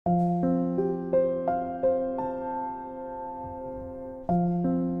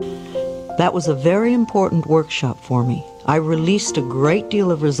That was a very important workshop for me. I released a great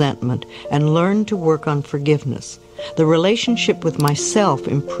deal of resentment and learned to work on forgiveness. The relationship with myself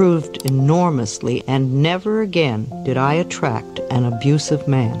improved enormously, and never again did I attract an abusive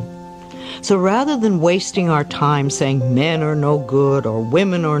man. So rather than wasting our time saying men are no good or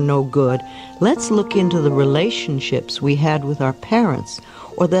women are no good, let's look into the relationships we had with our parents,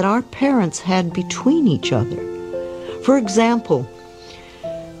 or that our parents had between each other. For example,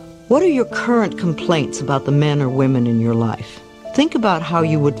 what are your current complaints about the men or women in your life? Think about how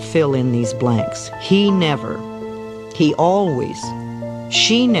you would fill in these blanks. He never. He always.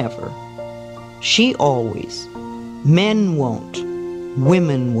 She never. She always. Men won't.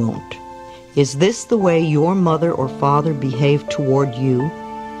 Women won't. Is this the way your mother or father behaved toward you?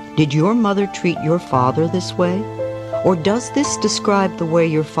 Did your mother treat your father this way? Or does this describe the way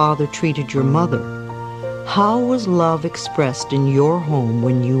your father treated your mother? How was love expressed in your home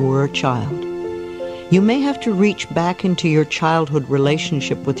when you were a child? You may have to reach back into your childhood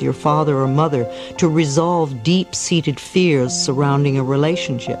relationship with your father or mother to resolve deep-seated fears surrounding a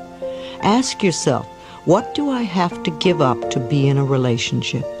relationship. Ask yourself, what do I have to give up to be in a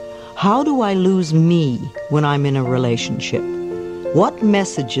relationship? How do I lose me when I'm in a relationship? What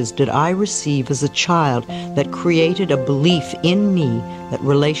messages did I receive as a child that created a belief in me that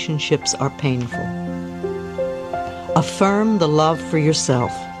relationships are painful? Affirm the love for yourself.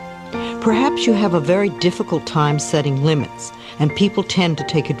 Perhaps you have a very difficult time setting limits, and people tend to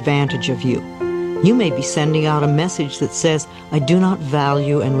take advantage of you. You may be sending out a message that says, I do not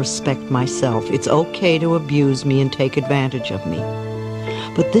value and respect myself. It's okay to abuse me and take advantage of me.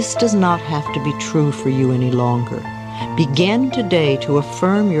 But this does not have to be true for you any longer. Begin today to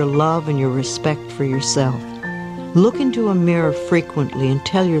affirm your love and your respect for yourself. Look into a mirror frequently and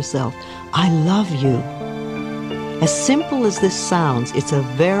tell yourself, I love you. As simple as this sounds, it's a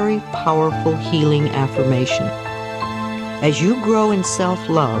very powerful healing affirmation. As you grow in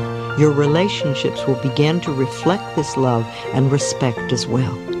self-love, your relationships will begin to reflect this love and respect as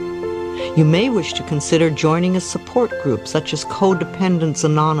well. You may wish to consider joining a support group such as Codependence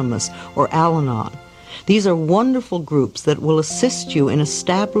Anonymous or Al-Anon. These are wonderful groups that will assist you in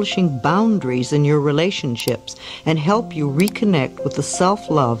establishing boundaries in your relationships and help you reconnect with the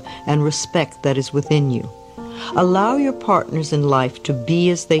self-love and respect that is within you. Allow your partners in life to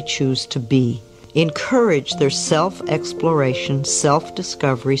be as they choose to be. Encourage their self-exploration,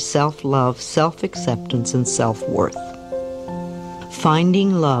 self-discovery, self-love, self-acceptance, and self-worth.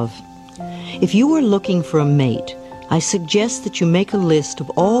 Finding love. If you are looking for a mate, I suggest that you make a list of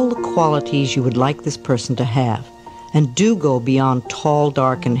all the qualities you would like this person to have, and do go beyond tall,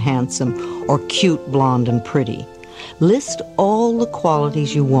 dark, and handsome, or cute, blonde, and pretty. List all the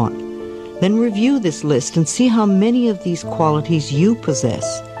qualities you want. Then review this list and see how many of these qualities you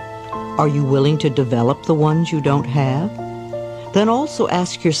possess. Are you willing to develop the ones you don't have? Then also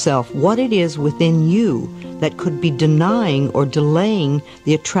ask yourself what it is within you that could be denying or delaying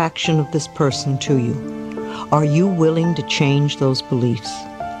the attraction of this person to you. Are you willing to change those beliefs?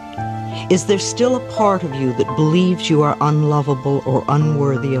 Is there still a part of you that believes you are unlovable or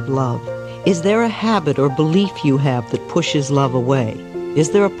unworthy of love? Is there a habit or belief you have that pushes love away?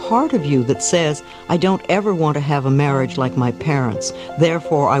 Is there a part of you that says, I don't ever want to have a marriage like my parents,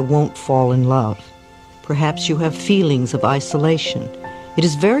 therefore I won't fall in love? Perhaps you have feelings of isolation. It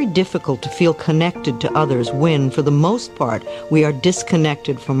is very difficult to feel connected to others when, for the most part, we are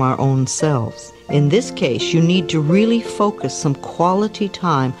disconnected from our own selves. In this case, you need to really focus some quality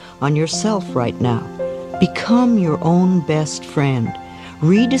time on yourself right now. Become your own best friend.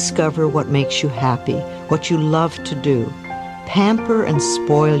 Rediscover what makes you happy, what you love to do. Pamper and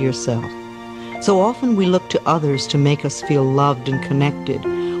spoil yourself. So often we look to others to make us feel loved and connected,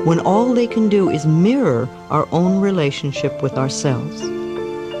 when all they can do is mirror our own relationship with ourselves.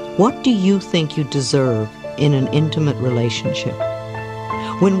 What do you think you deserve in an intimate relationship?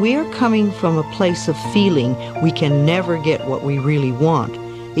 When we are coming from a place of feeling we can never get what we really want,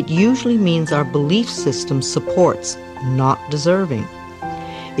 it usually means our belief system supports not deserving.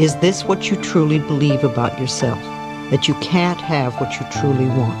 Is this what you truly believe about yourself? That you can't have what you truly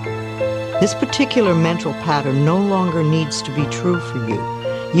want? This particular mental pattern no longer needs to be true for you.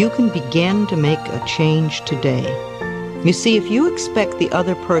 You can begin to make a change today. You see, if you expect the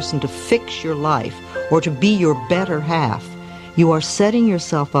other person to fix your life or to be your better half, you are setting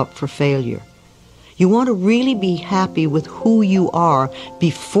yourself up for failure. You want to really be happy with who you are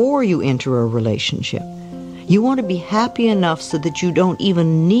before you enter a relationship. You want to be happy enough so that you don't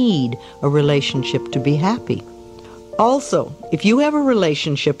even need a relationship to be happy. Also, if you have a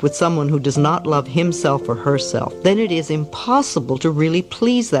relationship with someone who does not love himself or herself, then it is impossible to really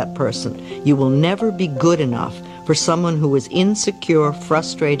please that person. You will never be good enough for someone who is insecure,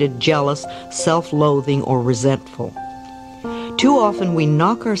 frustrated, jealous, self-loathing, or resentful. Too often we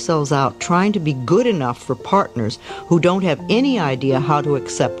knock ourselves out trying to be good enough for partners who don't have any idea how to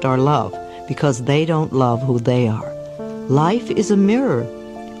accept our love because they don't love who they are. Life is a mirror.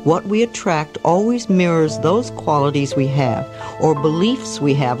 What we attract always mirrors those qualities we have or beliefs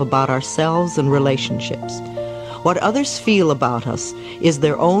we have about ourselves and relationships. What others feel about us is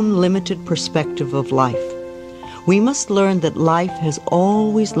their own limited perspective of life. We must learn that life has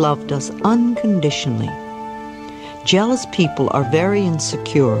always loved us unconditionally. Jealous people are very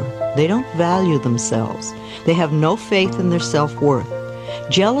insecure. They don't value themselves. They have no faith in their self-worth.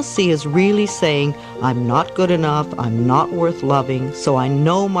 Jealousy is really saying, I'm not good enough, I'm not worth loving, so I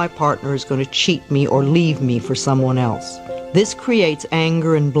know my partner is going to cheat me or leave me for someone else. This creates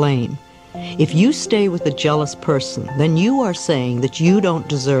anger and blame. If you stay with a jealous person, then you are saying that you don't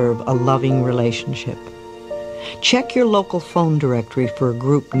deserve a loving relationship. Check your local phone directory for a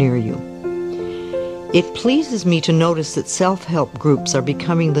group near you. It pleases me to notice that self-help groups are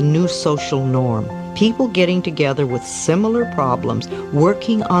becoming the new social norm. People getting together with similar problems,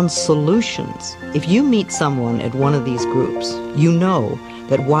 working on solutions. If you meet someone at one of these groups, you know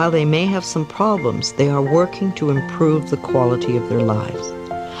that while they may have some problems, they are working to improve the quality of their lives.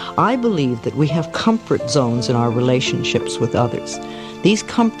 I believe that we have comfort zones in our relationships with others. These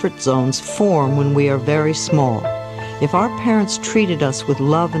comfort zones form when we are very small. If our parents treated us with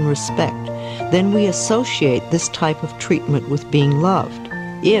love and respect, then we associate this type of treatment with being loved.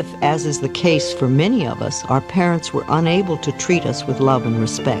 If, as is the case for many of us, our parents were unable to treat us with love and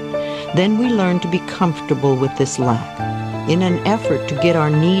respect, then we learn to be comfortable with this lack. In an effort to get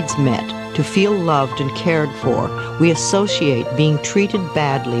our needs met, to feel loved and cared for, we associate being treated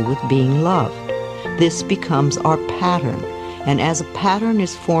badly with being loved. This becomes our pattern, and as a pattern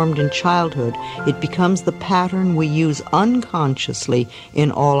is formed in childhood, it becomes the pattern we use unconsciously in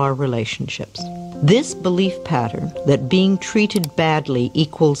all our relationships. This belief pattern that being treated badly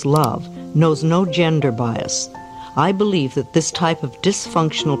equals love knows no gender bias. I believe that this type of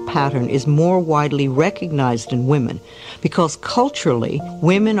dysfunctional pattern is more widely recognized in women because culturally,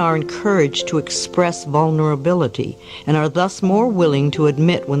 women are encouraged to express vulnerability and are thus more willing to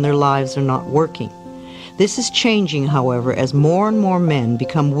admit when their lives are not working. This is changing, however, as more and more men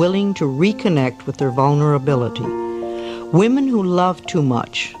become willing to reconnect with their vulnerability. Women Who Love Too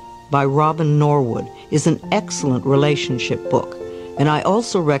Much by Robin Norwood is an excellent relationship book, and I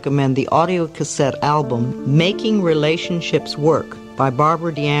also recommend the audio cassette album Making Relationships Work by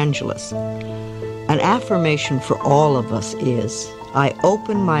Barbara DeAngelis. An affirmation for all of us is, I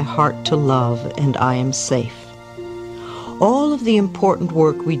open my heart to love and I am safe. All of the important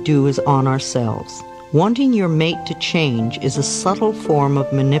work we do is on ourselves. Wanting your mate to change is a subtle form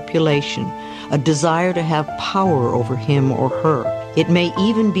of manipulation, a desire to have power over him or her. It may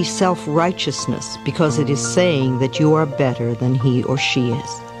even be self-righteousness because it is saying that you are better than he or she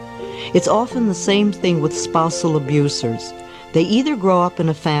is. It's often the same thing with spousal abusers. They either grow up in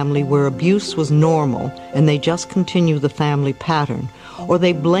a family where abuse was normal and they just continue the family pattern, or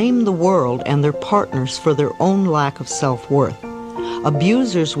they blame the world and their partners for their own lack of self-worth.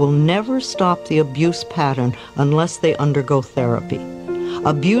 Abusers will never stop the abuse pattern unless they undergo therapy.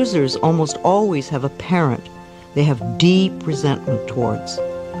 Abusers almost always have a parent they have deep resentment towards.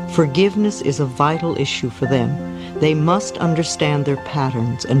 Forgiveness is a vital issue for them. They must understand their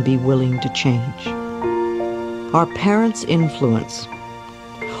patterns and be willing to change. Our parents' influence.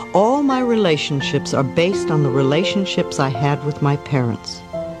 All my relationships are based on the relationships I had with my parents.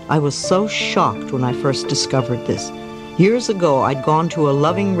 I was so shocked when I first discovered this. Years ago, I'd gone to a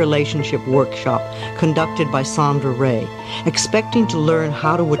loving relationship workshop conducted by Sandra Ray, expecting to learn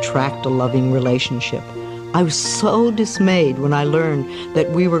how to attract a loving relationship. I was so dismayed when I learned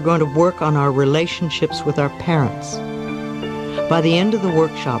that we were going to work on our relationships with our parents. By the end of the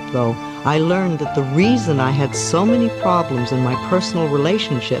workshop, though, I learned that the reason I had so many problems in my personal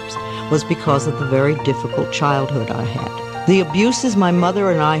relationships was because of the very difficult childhood I had. The abuses my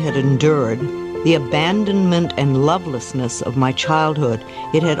mother and I had endured, the abandonment and lovelessness of my childhood,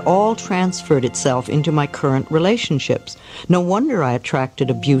 it had all transferred itself into my current relationships. No wonder I attracted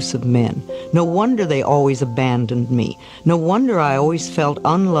abusive men. No wonder they always abandoned me. No wonder I always felt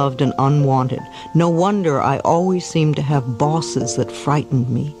unloved and unwanted. No wonder I always seemed to have bosses that frightened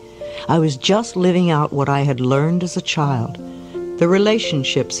me. I was just living out what I had learned as a child. The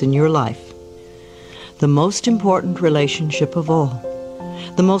relationships in your life. The most important relationship of all.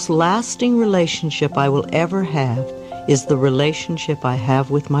 The most lasting relationship I will ever have is the relationship I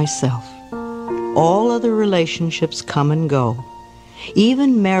have with myself. All other relationships come and go.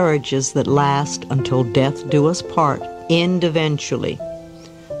 Even marriages that last until death do us part end eventually.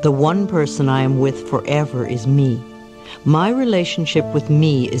 The one person I am with forever is me. My relationship with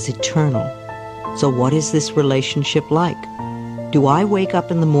me is eternal. So what is this relationship like? Do I wake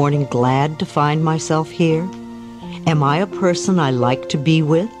up in the morning glad to find myself here? Am I a person I like to be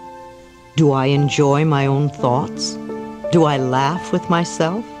with? Do I enjoy my own thoughts? Do I laugh with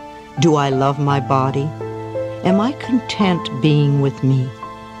myself? Do I love my body? Am I content being with me?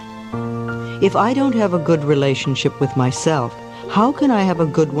 If I don't have a good relationship with myself, how can I have a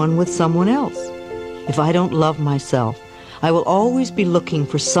good one with someone else? If I don't love myself, I will always be looking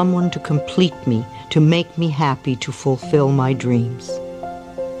for someone to complete me, to make me happy, to fulfill my dreams.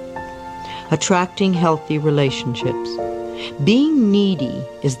 Attracting healthy relationships. Being needy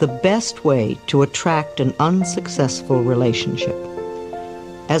is the best way to attract an unsuccessful relationship.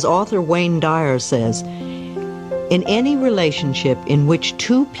 As author Wayne Dyer says, in any relationship in which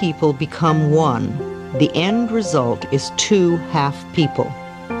two people become one, the end result is two half people.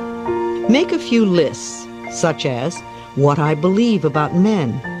 Make a few lists, such as what I believe about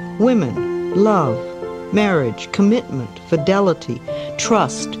men, women, love, marriage, commitment, fidelity,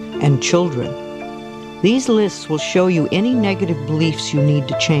 trust, and children. These lists will show you any negative beliefs you need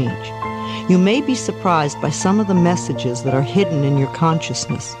to change. You may be surprised by some of the messages that are hidden in your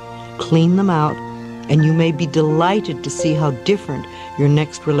consciousness. Clean them out, and you may be delighted to see how different your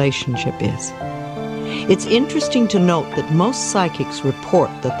next relationship is. It's interesting to note that most psychics report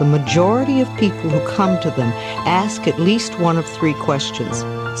that the majority of people who come to them ask at least one of three questions.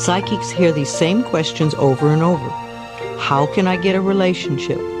 Psychics hear these same questions over and over. How can I get a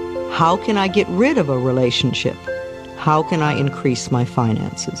relationship? How can I get rid of a relationship? How can I increase my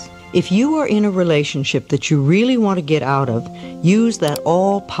finances? If you are in a relationship that you really want to get out of, use that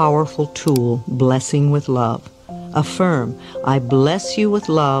all-powerful tool, blessing with love. Affirm, I bless you with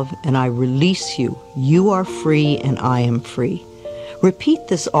love and I release you. You are free and I am free. Repeat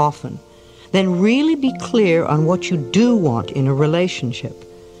this often. Then really be clear on what you do want in a relationship.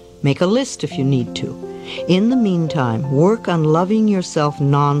 Make a list if you need to. In the meantime, work on loving yourself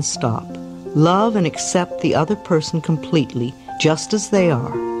non-stop. Love and accept the other person completely, just as they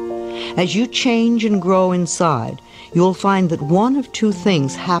are. As you change and grow inside, you will find that one of two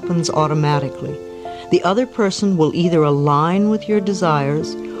things happens automatically. The other person will either align with your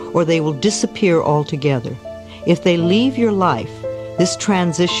desires or they will disappear altogether. If they leave your life, this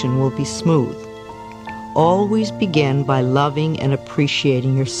transition will be smooth. Always begin by loving and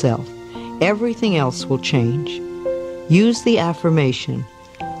appreciating yourself. Everything else will change. Use the affirmation,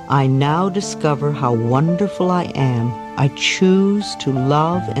 I now discover how wonderful I am. I choose to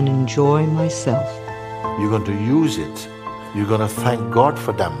love and enjoy myself. You're going to use it. You're going to thank God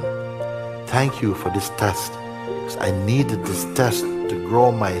for them. Thank you for this test. Because I needed this test to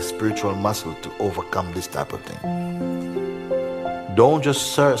grow my spiritual muscle to overcome this type of thing. Don't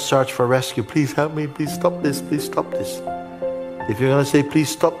just search for rescue. Please help me. Please stop this. Please stop this. If you're going to say, please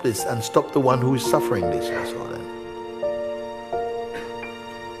stop this, and stop the one who is suffering this also then.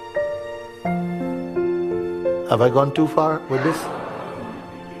 Have I gone too far with this?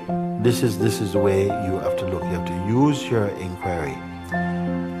 This is the way you have to look. You have to use your inquiry.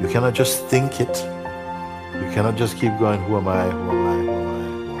 You cannot just think it. You cannot just keep going, who am I, who am I,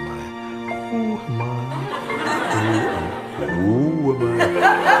 who am I, who am I, who am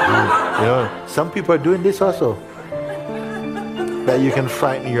I? You know, some people are doing this also. That you can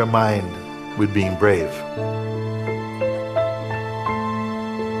frighten your mind with being brave.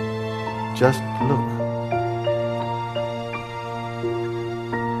 Just look.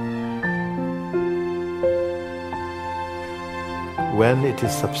 When it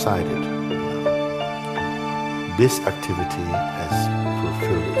is subsided, this activity has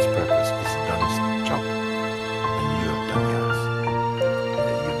fulfilled its purpose, it's done its job, and you have done yours.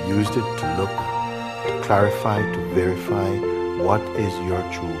 You've used it to look, to clarify, to verify what is your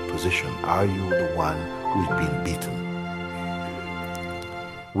true position. Are you the one who's been beaten?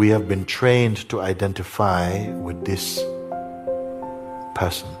 We have been trained to identify with this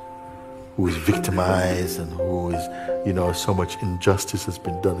person who is victimized and who is, you know, so much injustice has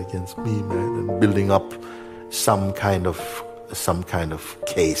been done against me, man, and building up some kind of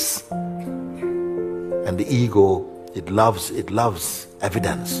case. And the ego, it loves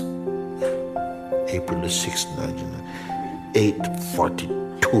evidence. April the 6th,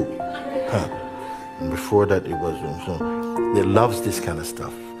 842. And before that it was, it loves this kind of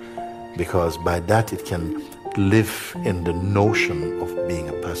stuff because by that it can live in the notion of being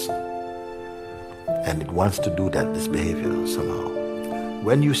a person. And it wants to do that, this behavior, somehow.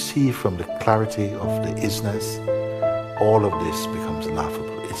 When you see from the clarity of the isness, all of this becomes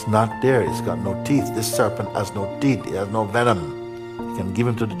laughable. It's not there, it's got no teeth. This serpent has no teeth, it has no venom. You can give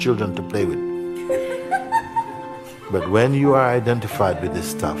him to the children to play with. But when you are identified with this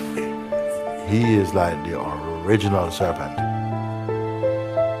stuff, he is like the original serpent.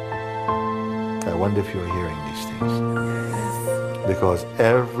 I wonder if you're hearing these things. Because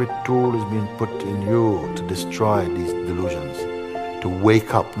every tool is being put in you to destroy these delusions, to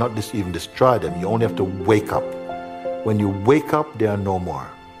wake up, not just even destroy them, you only have to wake up. When you wake up, they are no more.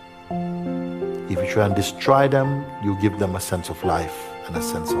 If you try and destroy them, you give them a sense of life and a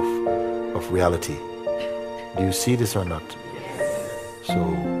sense of reality. Do you see this or not? So,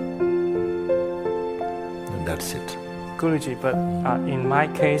 and that's it. Guruji, but in my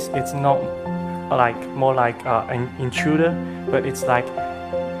case, it's not like more like an intruder, but it's like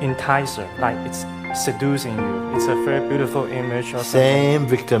enticer, like it's seducing you. It's a very beautiful image. Or Same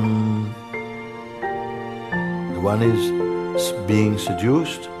victim. The one is being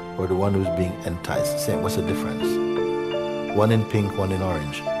seduced or the one who's being enticed. Same. What's the difference? One in pink, one in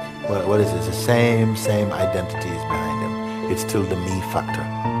orange. What is it? It's the same identities behind them. It's still the me factor.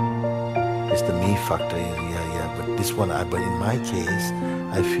 It's the me factor. Yeah. But this one, but in my case,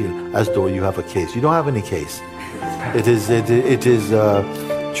 I feel as though you have a case. You don't have any case. It is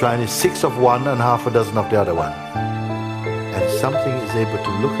trying 6 of one and half a dozen of the other one. And something is able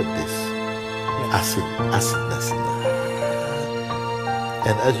to look at this acidness.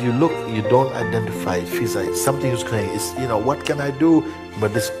 And as you look, you don't identify. It feels like something is saying, it's, what can I do?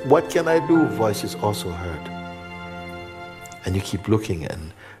 But this what can I do voice is also heard. And you keep looking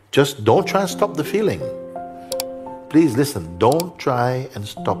and just don't try and stop the feeling. Please listen, don't try and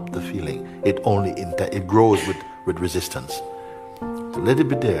stop the feeling. It grows with resistance. So let it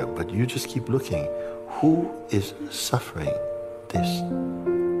be there, but you just keep looking. Who is suffering this?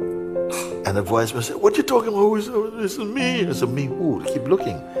 And the voice will say, what you talking about? This is me. I said, me who? Keep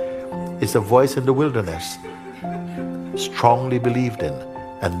looking. It's a voice in the wilderness, strongly believed in.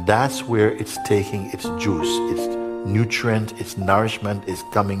 And that's where it's taking its juice, its nutrient, its nourishment is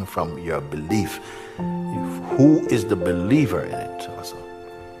coming from your belief. Who is the believer in it also?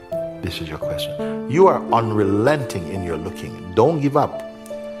 This is your question. You are unrelenting in your looking. Don't give up.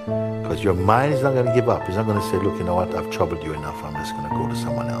 Because your mind is not going to give up. It's not going to say, look, you know what, I've troubled you enough. I'm just going to go to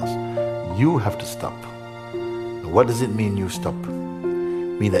someone else. You have to stop. What does it mean you stop?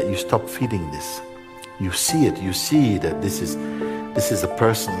 It means that you stop feeding this. You see it. You see that this is a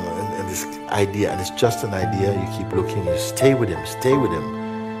person and this idea, and it's just an idea. You keep looking. You stay with him. Stay with him.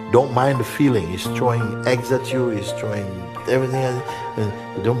 Don't mind the feeling. He's throwing eggs at you. He's throwing everything at you. And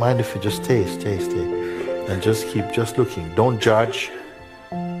you don't mind if you just stay. And just keep looking. Don't judge.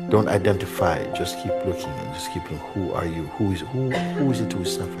 Don't identify. Just keep looking and just keep looking. Who are you? Who is it who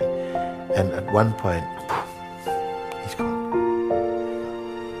is suffering? And at one point, he's gone.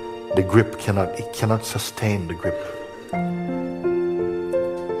 The grip cannot sustain the grip.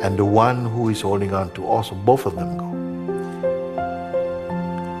 And the one who is holding on to also, both of them go.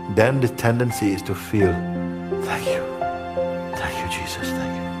 Then the tendency is to feel, thank you, Jesus,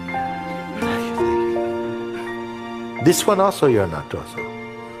 thank you. This one also you're not also.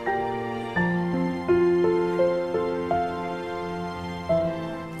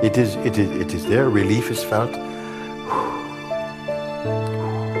 It is there, relief is felt.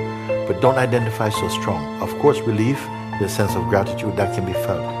 But don't identify so strong. Of course, relief, the sense of gratitude, that can be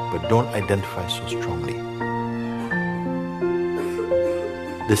felt, but don't identify so strongly.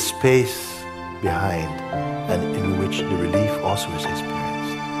 The space behind and in which the relief also is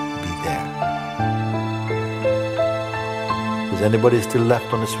experienced, be there. Is anybody still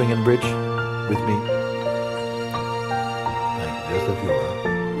left on the swinging bridge with me? Thank you, just a few.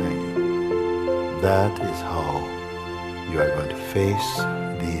 Thank you. That is how you are going to face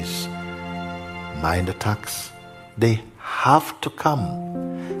these mind attacks. They have to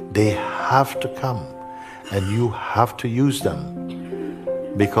come. They have to come. And you have to use them.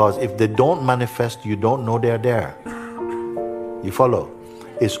 Because if they don't manifest, you don't know they're there. You follow?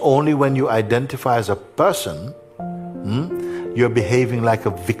 It's only when you identify as a person, you're behaving like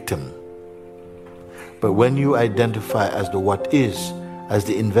a victim. But when you identify as the what is, as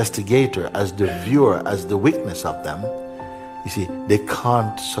the investigator, as the viewer, as the witness of them, you see, they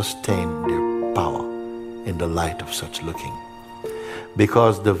can't sustain their power in the light of such looking.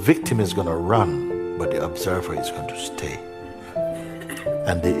 Because the victim is going to run, but the observer is going to stay.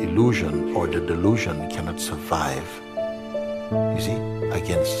 And the illusion or the delusion cannot survive, you see,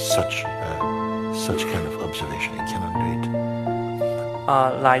 against such kind of observation. It cannot do it.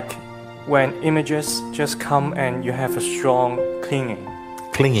 Like when images just come and you have a strong clinging.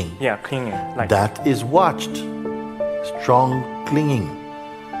 Clinging. Yeah, clinging. Like That is watched. Strong clinging.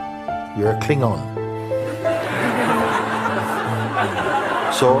 You're a Klingon.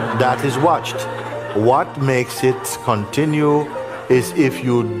 So that is watched. What makes it continue is if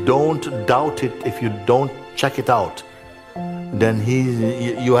you don't doubt it, if you don't check it out, then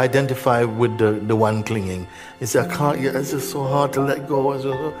you identify with the one clinging. It's just so hard to let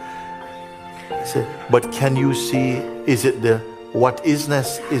go. But can you see, is it what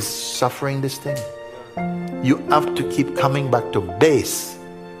isness is suffering this thing? You have to keep coming back to base.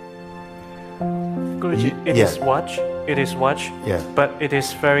 It is watch, yeah. but it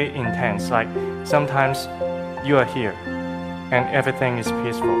is very intense. Like sometimes you are here and everything is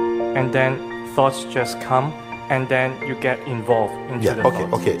peaceful, and then thoughts just come, and then you get involved into the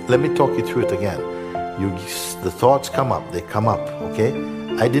thoughts. Okay, let me talk you through it again. The thoughts come up, okay?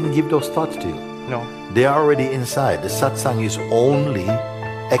 I didn't give those thoughts to you. No. They are already inside. The satsang is only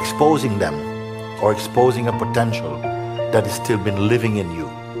exposing them, or exposing a potential that has still been living in you,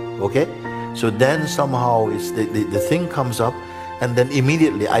 okay? So then somehow the thing comes up, and then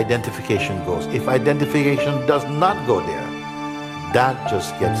immediately identification goes. If identification does not go there, that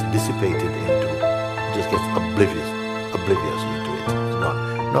just gets dissipated just gets oblivious into it. It's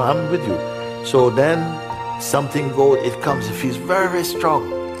gone. No, I'm with you. So then something goes, it comes, it feels very, very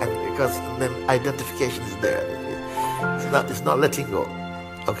strong, and because then identification is there. It's not letting go.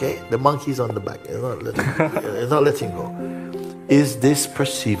 Okay, the monkey's on the back. It's not letting go. Is this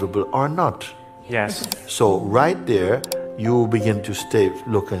perceivable or not? Yes. So right there, you begin to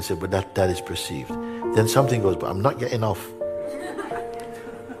look and say, but that is perceived. Then something goes, but I'm not getting off.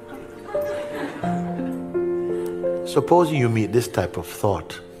 Suppose you meet this type of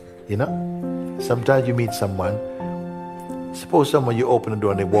thought, Sometimes you meet someone. Suppose you open the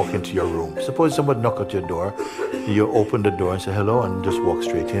door and they walk into your room. Suppose someone knock at your door, you open the door and say hello and just walk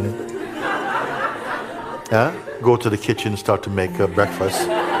straight in. Go to the kitchen, start to make breakfast,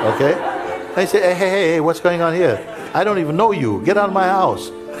 okay? And you say, hey, what's going on here? I don't even know you. Get out of my house.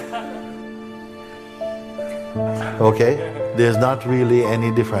 Okay? There's not really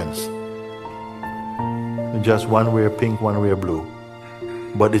any difference. Just one wear pink, one wear blue.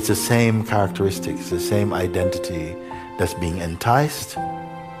 But it's the same characteristics, the same identity that's being enticed.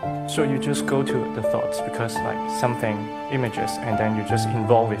 So you just go to the thoughts because like something images, and then you just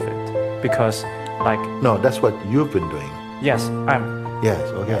involve with it because like... No, that's what you've been doing. Yes, Yes,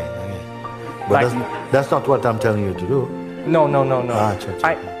 okay. But like, that's not what I'm telling you to do. No.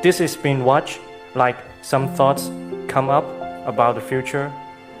 This is being watched, like some thoughts come up about the future,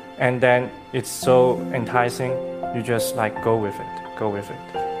 and then it's so enticing, you just like go with it.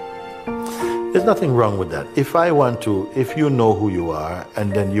 There's nothing wrong with that. If you know who you are,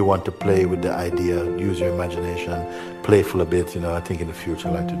 and then you want to play with the idea, use your imagination, playful a bit, I think in the future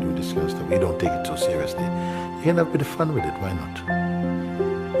I like to do this kind of stuff. You don't take it so seriously. You can have a bit of fun with it, why not?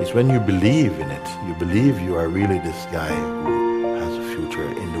 It's when you believe in it, you believe you are really this guy who has a future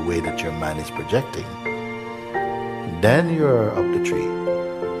in the way that your mind is projecting, then you're up the tree.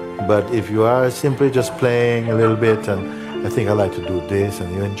 But if you are simply just playing a little bit and I think I like to do this,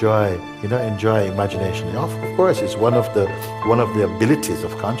 and you enjoy imagination. Of course, it's one of the abilities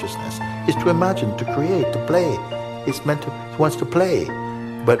of consciousness is to imagine, to create, to play. It wants to play,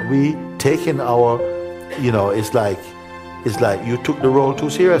 but we take in our, it's like you took the role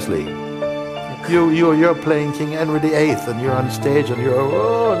too seriously. You're playing King Henry VIII, and you're on stage, and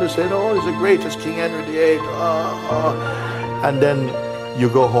they say, he's the greatest King Henry VIII, and then you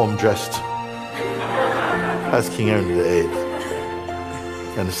go home dressed as King Henry VIII,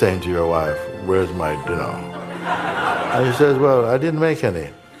 and saying to your wife, where's my dinner? And she says, well, I didn't make any.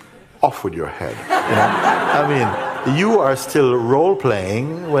 Off with your head. I mean, you are still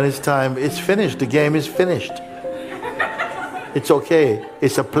role-playing when it's time, it's finished, the game is finished. It's okay,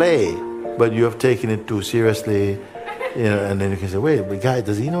 it's a play, but you have taken it too seriously, and then you can say, wait, but guy,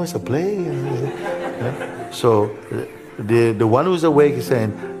 does he know it's a play? So the one who's awake is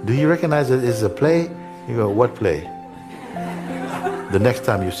saying, do you recognize that it's a play? You go, what play? The next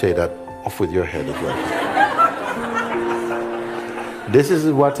time you say that, off with your head as well. This is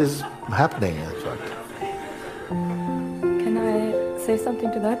what is happening, in fact. Can I say something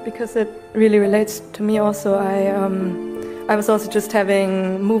to that? Because it really relates to me also. I was also just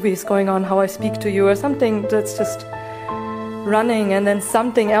having movies going on, how I speak to you, or something that's just running, and then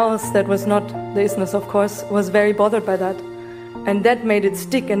something else that was not the isness, of course, was very bothered by that. And that made it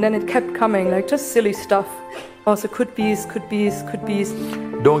stick, and then it kept coming, like just silly stuff. Also could be's.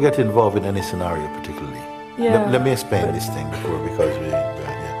 Don't get involved in any scenario particularly. Yeah. Let me explain this thing before, because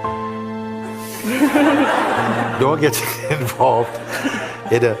Don't get involved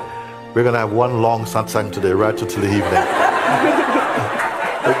in a, we're going to have one long satsang today, right until the evening.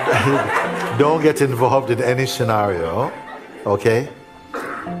 Don't get involved in any scenario, okay?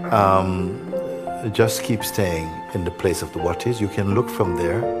 Just keep staying in the place of the what is. You can look from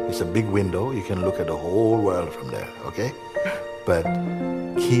there. It's a big window. You can look at the whole world from there, okay? But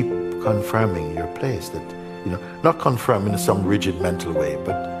keep confirming your place. That, you know, not confirm in some rigid mental way,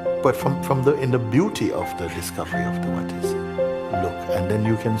 but in the beauty of the discovery of the what is. Look, and then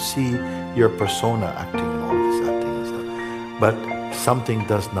you can see your persona acting and all this acting and stuff. But something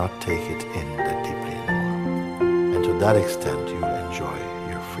does not take it in that deeply anymore. And to that extent, you enjoy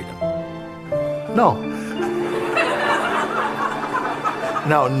your freedom. No.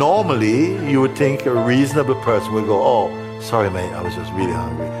 Now, normally, you would think a reasonable person would go, oh, sorry, mate, I was just really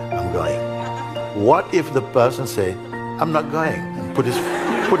hungry. I'm going. What if the person say, I'm not going, and put his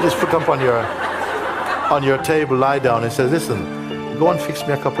foot up on your table, lie down, and says, listen, go and fix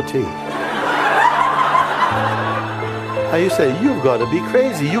me a cup of tea. And you say, you've got to be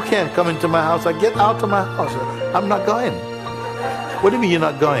crazy. You can't come into my house. I get out of my house. I'm not going. What do you mean you're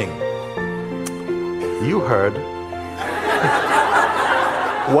not going? You heard.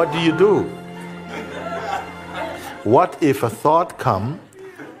 What do you do? What if a thought come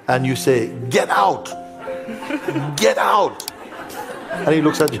and you say, get out, get out. And he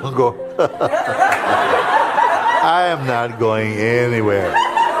looks at you and go, I am not going anywhere.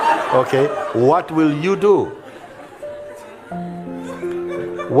 Okay, what will you do?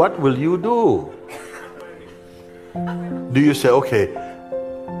 What will you do? Do you say, okay,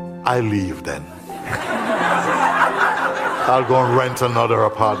 I leave then. I'll go and rent another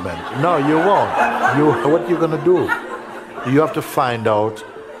apartment. No, you won't. What are you going to do? You have to find out,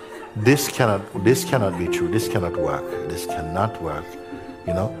 this cannot be true. This cannot work. This cannot work.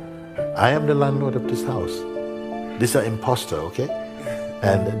 You know, I am the landlord of this house. This is an imposter, okay?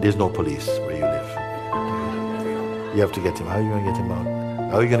 And there's no police where you live. You have to get him. How are you going to get him out?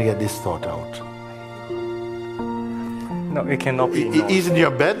 How are you going to get this thought out? No, it cannot be. He's in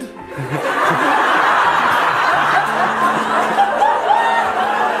your bed?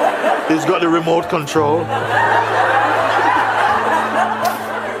 He's got the remote control.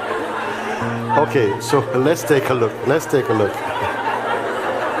 Okay, so let's take a look. Let's take a look.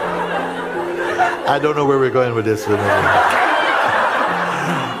 I don't know where we're going with this.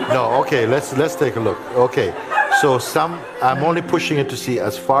 No, okay, let's take a look. Okay, so I'm only pushing it to see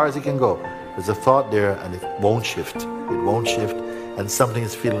as far as it can go. There's a thought there and it won't shift. It won't shift, and something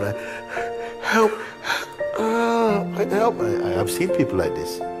is feeling like, help, help. I've seen people like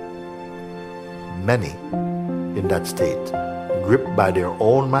this. Many in that state, gripped by their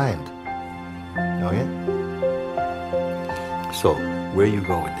own mind. Okay? So, where you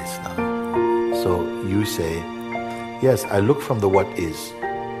go with this now? So, you say, yes, I look from the what is.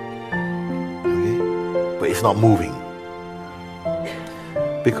 Okay? But it's not moving.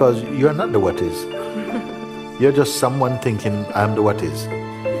 Because you're not the what is. You're just someone thinking, I'm the what is.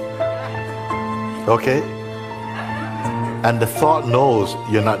 Okay? And the thought knows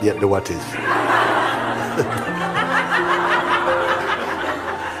you're not yet the what is.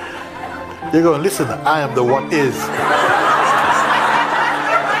 You're going, listen, I am the what is.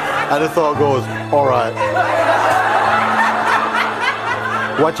 And the thought goes, all right.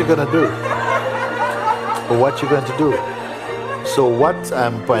 What you gonna do? What you going to do? So what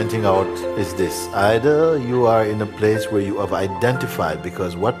I'm pointing out is this. Either you are in a place where you have identified,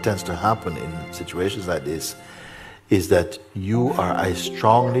 because what tends to happen in situations like this is that you are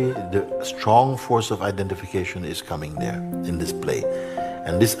the strong force of identification is coming there in this play.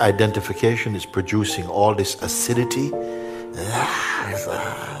 And this identification is producing all this acidity.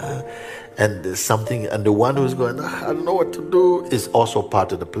 And there's something, and the one who's going, I don't know what to do, is also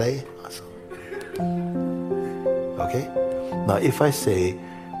part of the play. Okay? Now, if I say,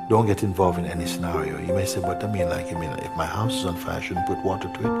 don't get involved in any scenario, you may say, but I mean, if my house is on fire, I shouldn't put water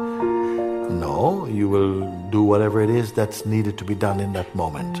to it? No, you will do whatever it is that's needed to be done in that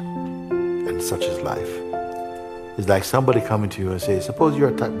moment. And such is life. It's like somebody coming to you and say, suppose you're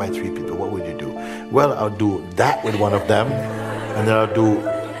attacked by 3 people, what would you do? Well, I'll do that with one of them, and then I'll do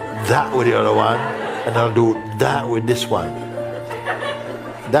that with the other one, and I'll do that with this one.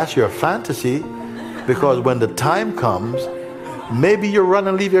 That's your fantasy, because when the time comes, maybe you run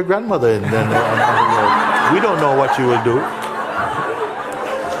and leave your grandmother, and then we don't know what you will do.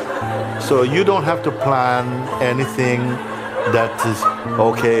 So you don't have to plan anything that is,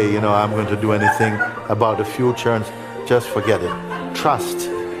 okay, I'm going to do anything about the future, and just forget it. Trust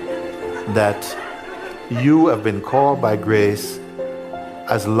that you have been called by grace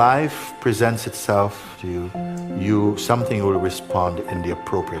as life presents itself to you, something will respond in the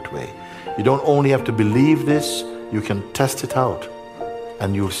appropriate way. You don't only have to believe this, you can test it out.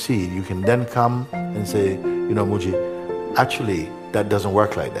 And you'll see, you can then come and say, you know, Mooji, actually, that doesn't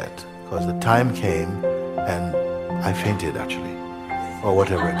work like that. Because the time came and I fainted, actually. Or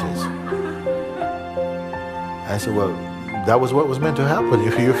whatever it is. I said, well, that was what was meant to happen.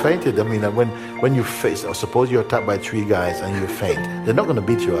 If you fainted, I mean, when you face, or suppose you're attacked by 3 guys and you faint, they're not going to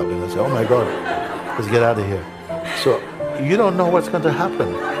beat you up. They're going to say, oh my God, let's get out of here. So you don't know what's going to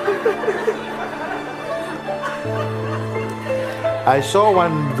happen. I saw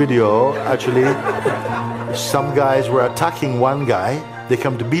one video, actually, some guys were attacking one guy. They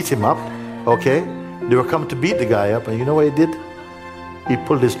come to beat him up, okay? They were come to beat the guy up, and you know what he did? He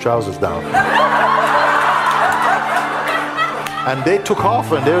pulled his trousers down. And they took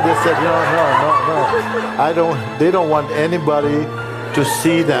off, and they said, no. They don't want anybody to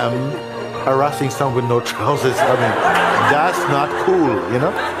see them harassing someone with no trousers. I mean, that's not cool, you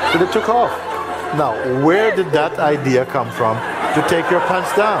know? So they took off. Now, where did that idea come from to take your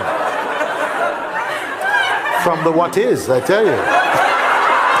pants down? From the what is, I tell you.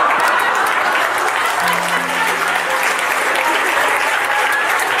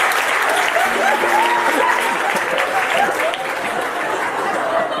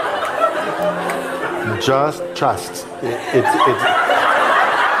 Just trust.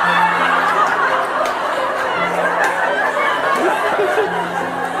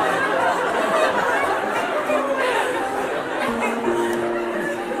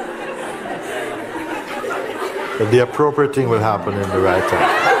 The appropriate thing will happen in the right time.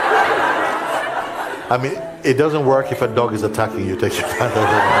 I mean, it doesn't work if a dog is attacking you, take your hand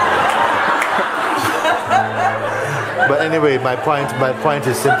over. But anyway, my point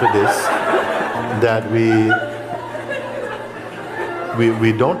is simply this, that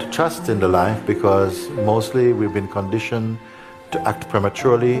we don't trust in the life because mostly we've been conditioned to act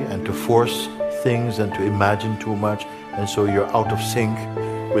prematurely and to force things and to imagine too much, and so you're out of sync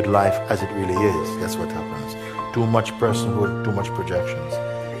with life as it really is. That's what happens. Too much personhood, too much projections.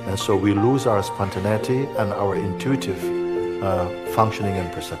 And so we lose our spontaneity and our intuitive functioning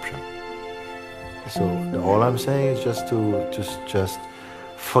and perception. So all I'm saying is just to just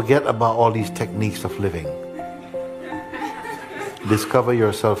forget about all these techniques of living. Discover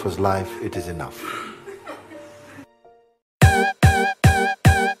yourself as life, it is enough.